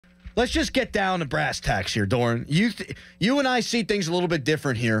let's just get down to brass tacks here, Dorin. You and I see things a little bit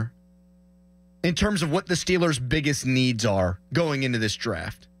different here in terms of what the Steelers' biggest needs are going into this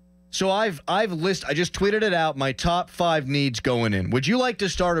draft. So I just tweeted it out, my top 5 needs going in. Would you like to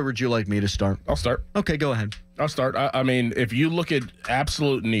start or would you like me to start? I'll start. Okay, go ahead. I'll start. I mean, if you look at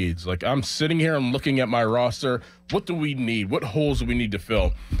absolute needs, like I'm sitting here and looking at my roster, what do we need? What holes do we need to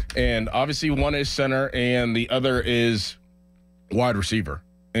fill? And obviously one is center and the other is wide receiver.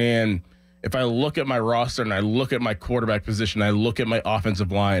 And if I look at my roster and I look at my quarterback position, I look at my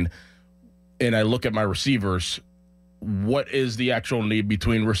offensive line and I look at my receivers, what is the actual need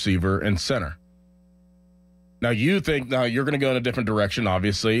between receiver and center? Now, you think you're going to go in a different direction,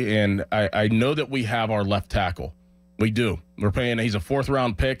 obviously, and I know that we have our left tackle. We do. We're paying, he's a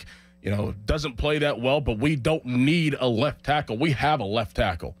 4th-round pick. Doesn't play that well, but we don't need a left tackle. We have a left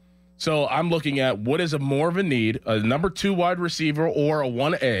tackle. So I'm looking at what is more of a need, a number 2 wide receiver or a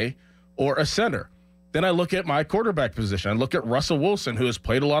 1A or a center. Then I look at my quarterback position. I look at Russell Wilson, who has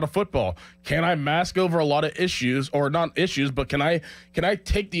played a lot of football. Can I mask over a lot of issues, or not issues, but can I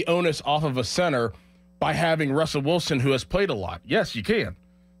take the onus off of a center by having Russell Wilson, who has played a lot? Yes, you can.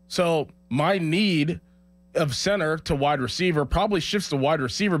 So my need of center to wide receiver probably shifts to wide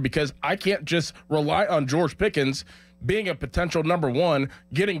receiver because I can't just rely on George Pickens being a potential number 1,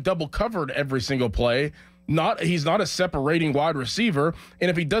 getting double covered every single play. He's not a separating wide receiver,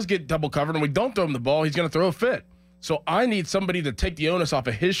 and if he does get double covered and we don't throw him the ball, he's going to throw a fit. So I need somebody to take the onus off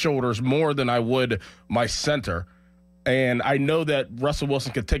of his shoulders more than I would my center. And I know that Russell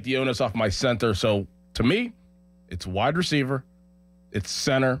Wilson could take the onus off my center. So to me, it's wide receiver, it's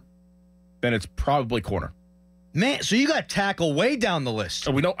center, then it's probably corner. Man, so you got tackle way down the list.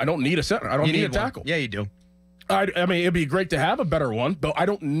 So I don't need a center. I don't need a tackle. Yeah, you do. I mean, it'd be great to have a better one, but I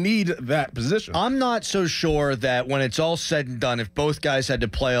don't need that position. I'm not so sure that when it's all said and done, if both guys had to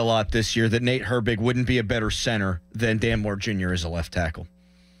play a lot this year, that Nate Herbig wouldn't be a better center than Dan Moore Jr. as a left tackle.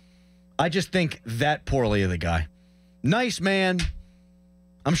 I just think that poorly of the guy. Nice man.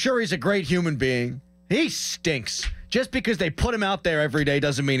 I'm sure he's a great human being. He stinks. Just because they put him out there every day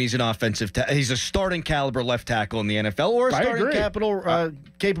doesn't mean he's an offensive he's a starting caliber left tackle in the NFL or a starting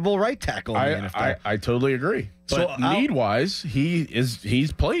capable right tackle in the NFL. I totally agree. But so need-wise,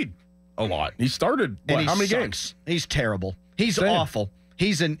 he's played a lot. He started how many games? He's terrible. He's awful.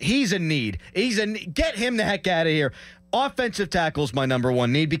 He's a need. Get him the heck out of here. Offensive tackle is my number 1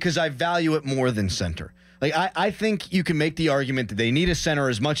 need because I value it more than center. Like I think you can make the argument that they need a center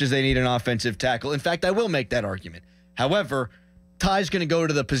as much as they need an offensive tackle. In fact, I will make that argument. However, Ty's going to go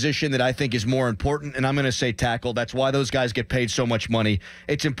to the position that I think is more important, and I'm going to say tackle. That's why those guys get paid so much money.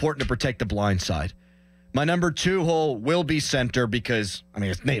 It's important to protect the blind side. My number 2 hole will be center because,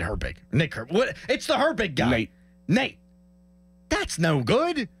 it's Nate Herbig. Nick Herbig. It's the Herbig guy. Nate. That's no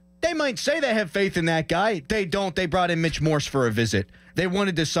good. They might say they have faith in that guy. They don't. They brought in Mitch Morse for a visit. They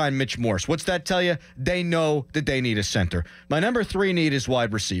wanted to sign Mitch Morse. What's that tell you? They know that they need a center. My number 3 need is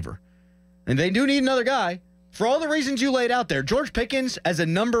wide receiver. And they do need another guy. For all the reasons you laid out there, George Pickens as a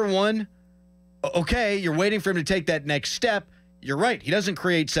number 1, okay, you're waiting for him to take that next step. You're right. He doesn't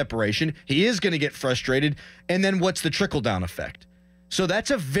create separation. He is going to get frustrated. And then what's the trickle-down effect? So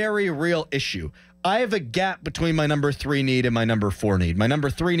that's a very real issue. I have a gap between my number 3 need and my number 4 need. My number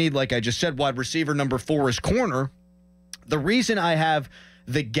 3 need, like I just said, wide receiver. Number 4 is corner. The reason I have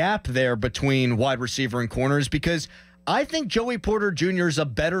the gap there between wide receiver and corner is because I think Joey Porter Jr. is a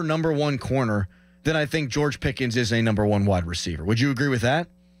better number 1 corner than I think George Pickens is a number 1 wide receiver. Would you agree with that?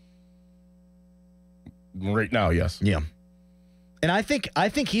 Right now, yes. Yeah. And I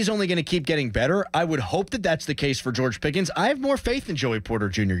think he's only going to keep getting better. I would hope that that's the case for George Pickens. I have more faith in Joey Porter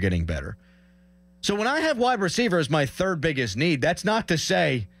Jr. getting better. So when I have wide receiver as my 3rd biggest need, that's not to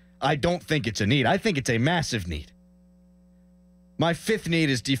say I don't think it's a need. I think it's a massive need. My 5th need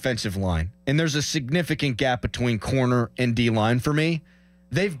is defensive line, and there's a significant gap between corner and D-line for me.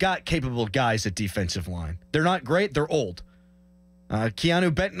 They've got capable guys at defensive line. They're not great. They're old.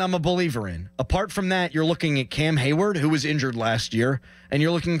 Keanu Benton, I'm a believer in. Apart from that, you're looking at Cam Hayward, who was injured last year, and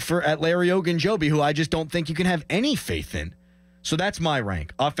you're looking at Larry Ogunjobi, who I just don't think you can have any faith in. So that's my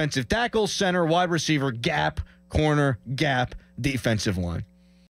rank. Offensive tackle, center, wide receiver, gap, corner, gap, defensive line.